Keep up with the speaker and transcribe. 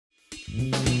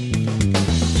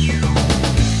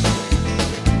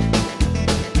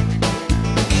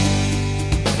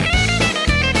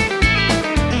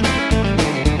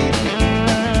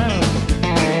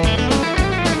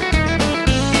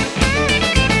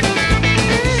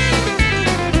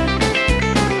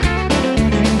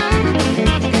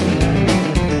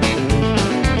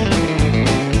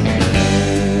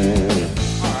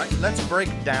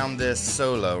Break down this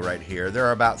solo right here. There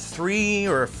are about 3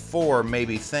 or 4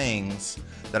 maybe things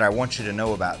that I want you to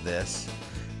know about this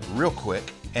real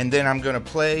quick, and then I'm going to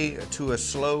play to a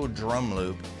slow drum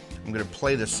loop. I'm going to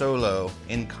play the solo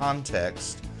in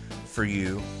context for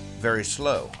you very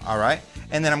slow, all right?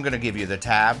 And then I'm going to give you the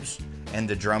tabs and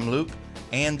the drum loop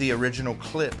and the original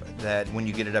clip that when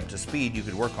you get it up to speed you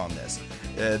could work on this.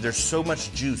 There's so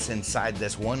much juice inside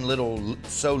this one little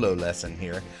solo lesson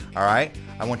here, all right?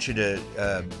 I want you to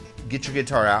get your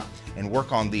guitar out and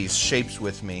work on these shapes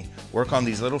with me, work on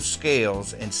these little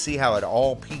scales and see how it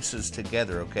all pieces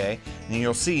together, okay? And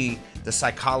you'll see the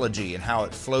psychology and how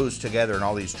it flows together and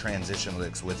all these transition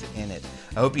licks within it.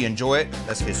 I hope you enjoy it.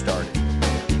 Let's get started.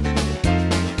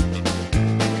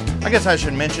 I guess I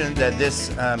should mention that this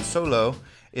solo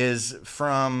is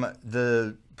from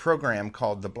the program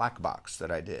called the Black Box that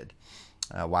I did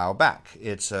a while back.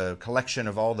 It's a collection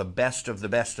of all the best of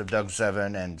Doug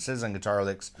Sevin and Sizzling Guitar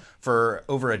Licks for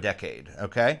over a decade,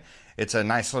 okay? It's a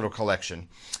nice little collection.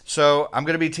 So I'm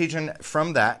going to be teaching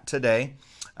from that today.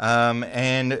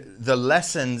 And the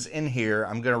lessons in here,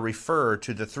 I'm going to refer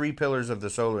to the 3 pillars of the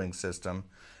soloing system,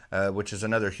 which is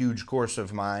another huge course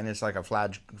of mine. It's like a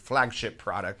flagship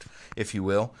product, if you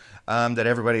will, that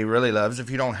everybody really loves. If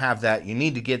you don't have that, you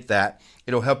need to get that.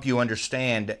 It'll help you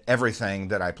understand everything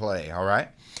that I play, all right?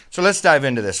 So let's dive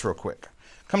into this real quick.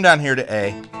 Come down here to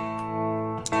A.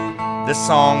 This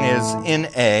song is in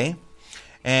A,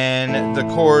 and the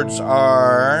chords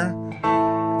are,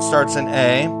 it starts in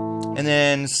A, and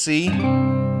then C,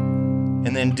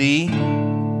 and then D,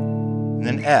 and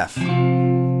then F.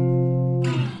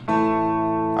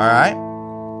 All right,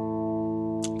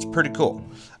 it's pretty cool.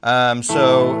 There's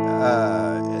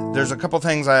a couple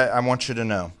things I want you to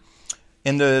know.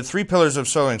 In the 3 pillars of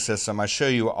soloing system, I show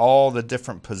you all the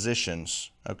different positions,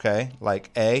 okay?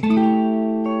 Like A,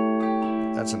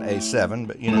 that's an A7,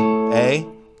 but you know, A,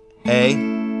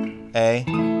 and then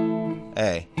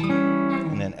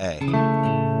A.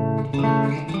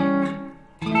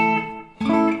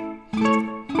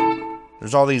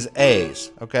 There's all these A's,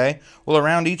 okay? Well,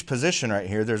 around each position right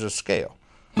here, there's a scale.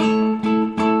 Go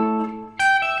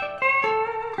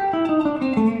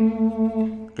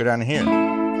down to here.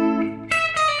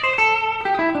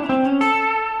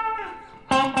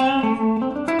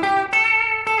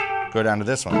 Go down to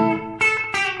this one.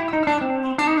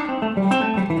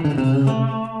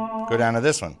 Go down to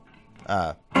this one.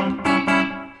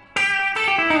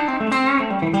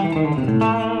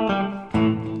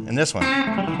 And this one.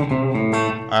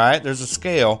 All right, there's a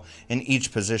scale in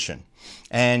each position.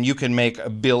 And you can make a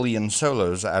billion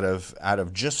solos out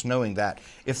of just knowing that.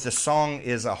 If the song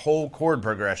is a whole chord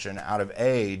progression out of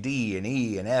A, D, and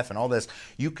E, and F, and all this,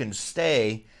 you can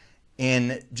stay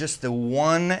in just the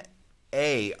one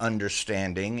A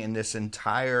understanding in this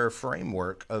entire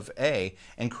framework of A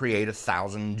and create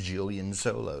 1,000 jillion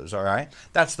solos, all right?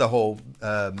 That's the whole,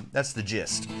 that's the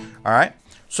gist, all right?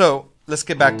 So let's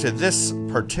get back to this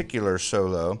particular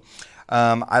solo.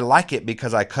 I like it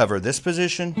because I cover this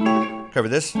position, cover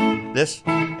this, this,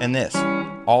 and this,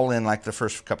 all in like the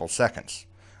first couple seconds.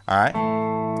 All right,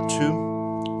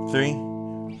 2,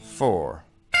 3, 4.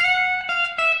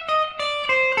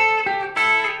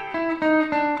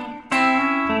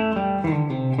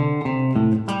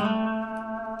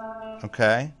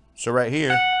 Okay, so right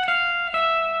here,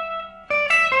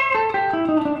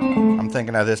 I'm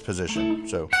thinking of this position,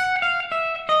 so,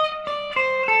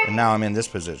 and now I'm in this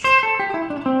position.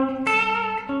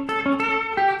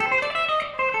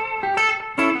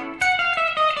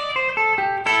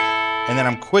 And then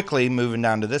I'm quickly moving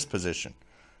down to this position,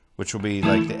 which will be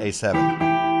like the A7.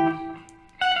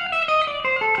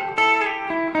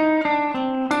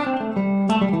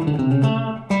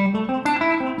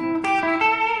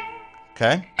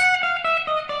 Okay?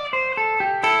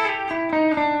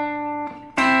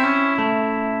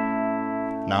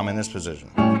 Now I'm in this position.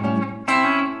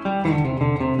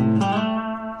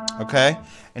 Okay?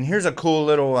 And here's a cool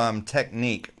little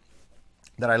technique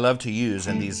that I love to use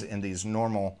in these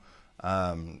normal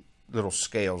little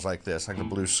scales like this, like the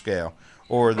blues scale,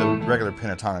 or the regular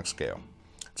pentatonic scale.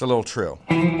 It's a little trill.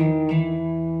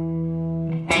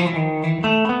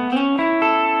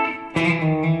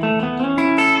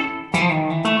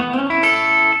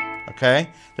 Okay?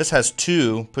 This has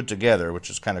two put together, which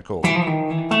is kind of cool.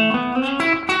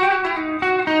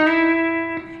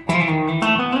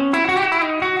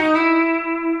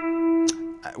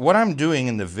 What I'm doing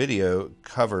in the video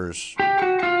covers,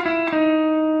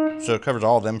 so it covers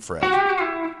all them frets.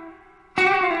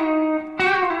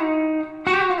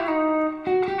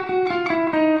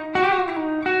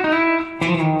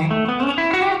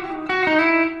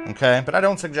 Okay, but I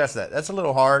don't suggest that. That's a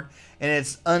little hard, and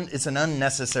it's an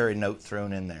unnecessary note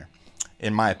thrown in there,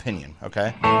 in my opinion.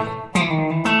 Okay,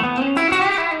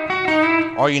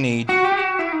 all you need.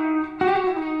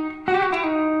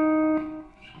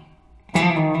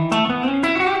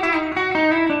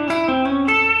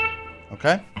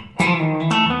 Okay.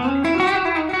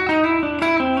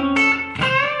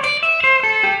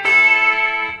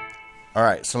 All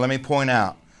right, so let me point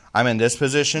out. I'm in this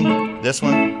position, this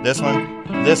one, this one,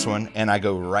 this one, and I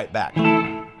go right back.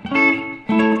 I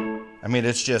mean,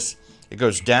 it's just, it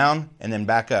goes down and then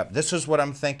back up. This is what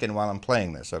I'm thinking while I'm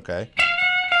playing this, okay?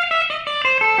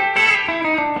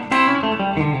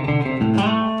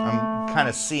 I'm kind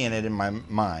of seeing it in my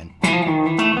mind.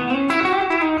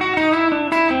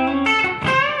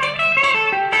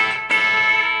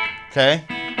 Okay?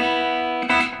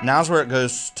 Now's where it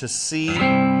goes to C,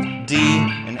 D,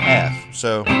 and F.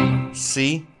 So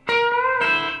C,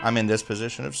 I'm in this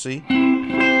position of C.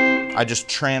 I just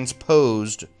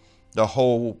transposed the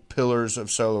whole pillars of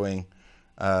soloing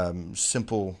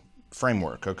simple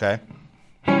framework, okay?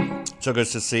 So it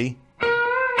goes to C.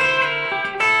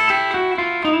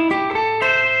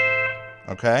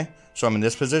 Okay? So I'm in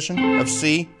this position of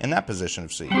C and that position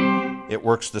of C. It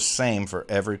works the same for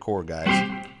every chord,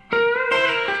 guys.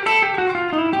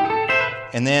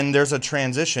 And then there's a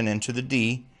transition into the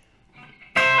D.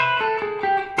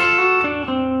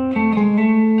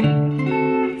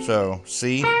 So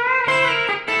C,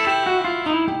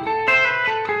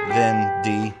 then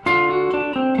D.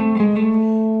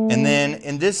 And then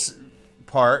in this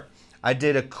part, I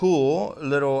did a cool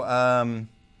little, I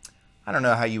don't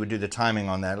know how you would do the timing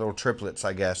on that, little triplets,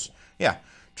 I guess. Yeah,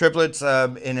 triplets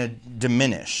in a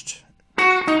diminished.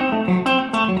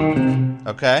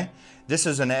 Okay? This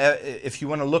is an, if you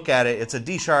want to look at it, it's a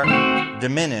D sharp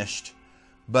diminished,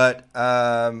 but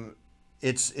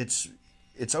it's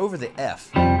over the F.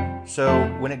 So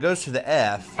when it goes to the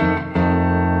F,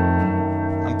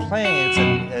 I'm playing it's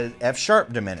an F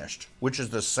sharp diminished, which is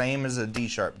the same as a D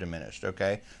sharp diminished.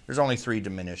 Okay, there's only 3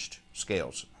 diminished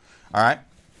scales. All right,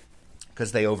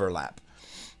 because they overlap.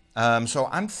 So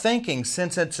I'm thinking,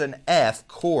 since it's an F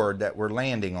chord that we're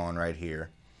landing on right here,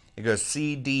 it goes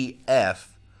C, D, F.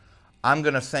 I'm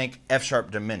going to think F sharp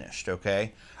diminished,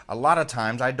 okay? A lot of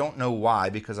times, I don't know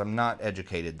why, because I'm not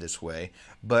educated this way,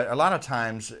 but a lot of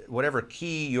times, whatever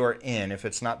key you're in, if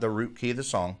it's not the root key of the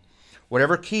song,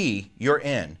 whatever key you're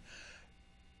in,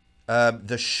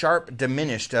 the sharp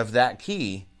diminished of that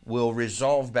key will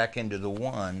resolve back into the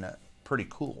 1 pretty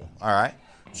cool, all right?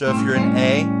 So if you're in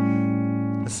A,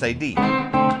 let's say D.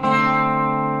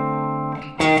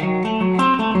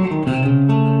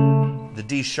 The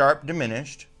D sharp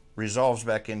diminished resolves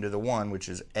back into the 1, which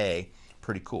is A.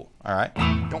 Pretty cool. All right.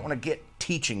 Don't want to get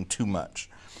teaching too much.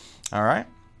 All right.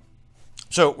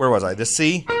 So where was I? The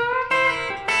C.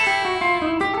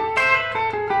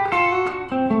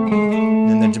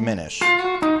 Then the diminish.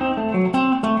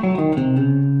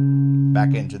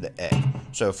 Back into the A.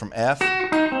 So from F.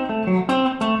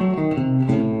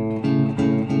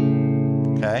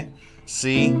 Okay.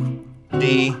 C,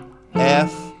 D,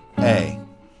 F, A.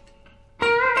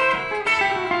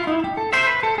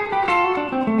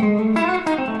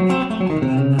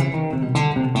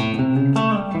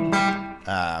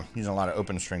 Using a lot of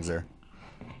open strings there.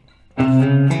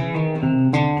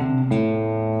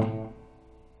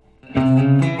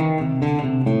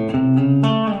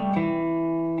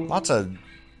 Lots of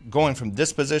going from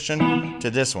this position to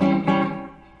this one.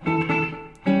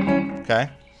 Okay?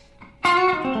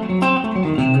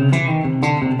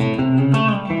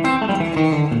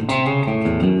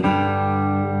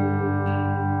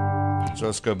 So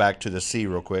let's go back to the C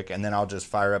real quick, and then I'll just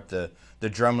fire up the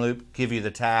drum loop, give you the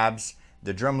tabs,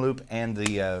 the drum loop, and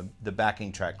the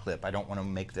backing track clip. I don't want to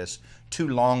make this too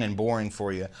long and boring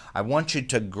for you. I want you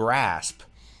to grasp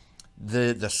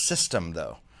the system,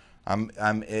 though. I'm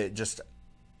just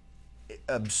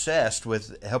obsessed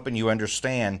with helping you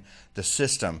understand the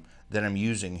system that I'm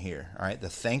using here, all right, the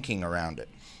thinking around it.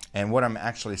 And what I'm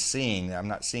actually seeing, I'm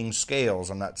not seeing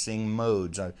scales, I'm not seeing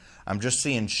modes, I'm just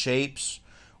seeing shapes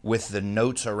with the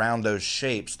notes around those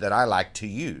shapes that I like to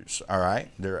use, all right?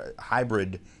 They're a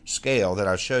hybrid scale that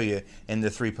I'll show you in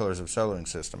the 3 pillars of soloing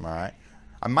system, all right?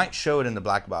 I might show it in the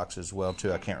black box as well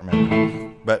too, I can't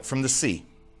remember. But from the C.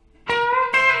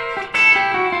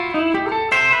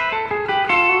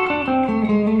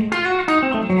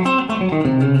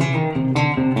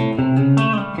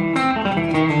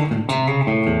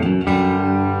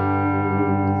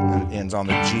 And it ends on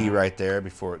the G right there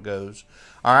before it goes.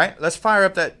 All right, let's fire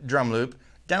up that drum loop.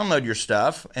 Download your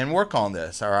stuff and work on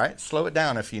this. All right, slow it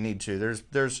down if you need to.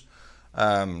 There's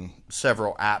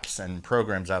several apps and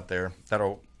programs out there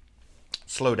that'll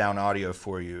slow down audio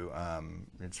for you.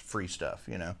 It's free stuff,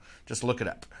 you know. Just look it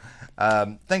up.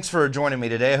 Thanks for joining me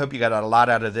today. I hope you got a lot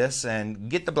out of this, and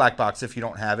get the black box if you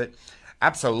don't have it.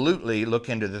 Absolutely look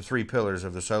into the 3 pillars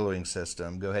of the soloing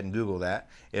system. Go ahead and Google that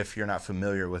if you're not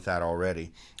familiar with that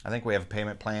already. I think we have a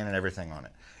payment plan and everything on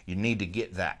it. You need to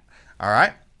get that. All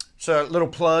right. So little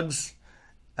plugs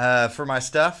for my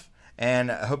stuff,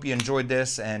 and I hope you enjoyed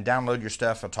this, and download your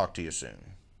stuff. I'll talk to you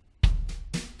soon.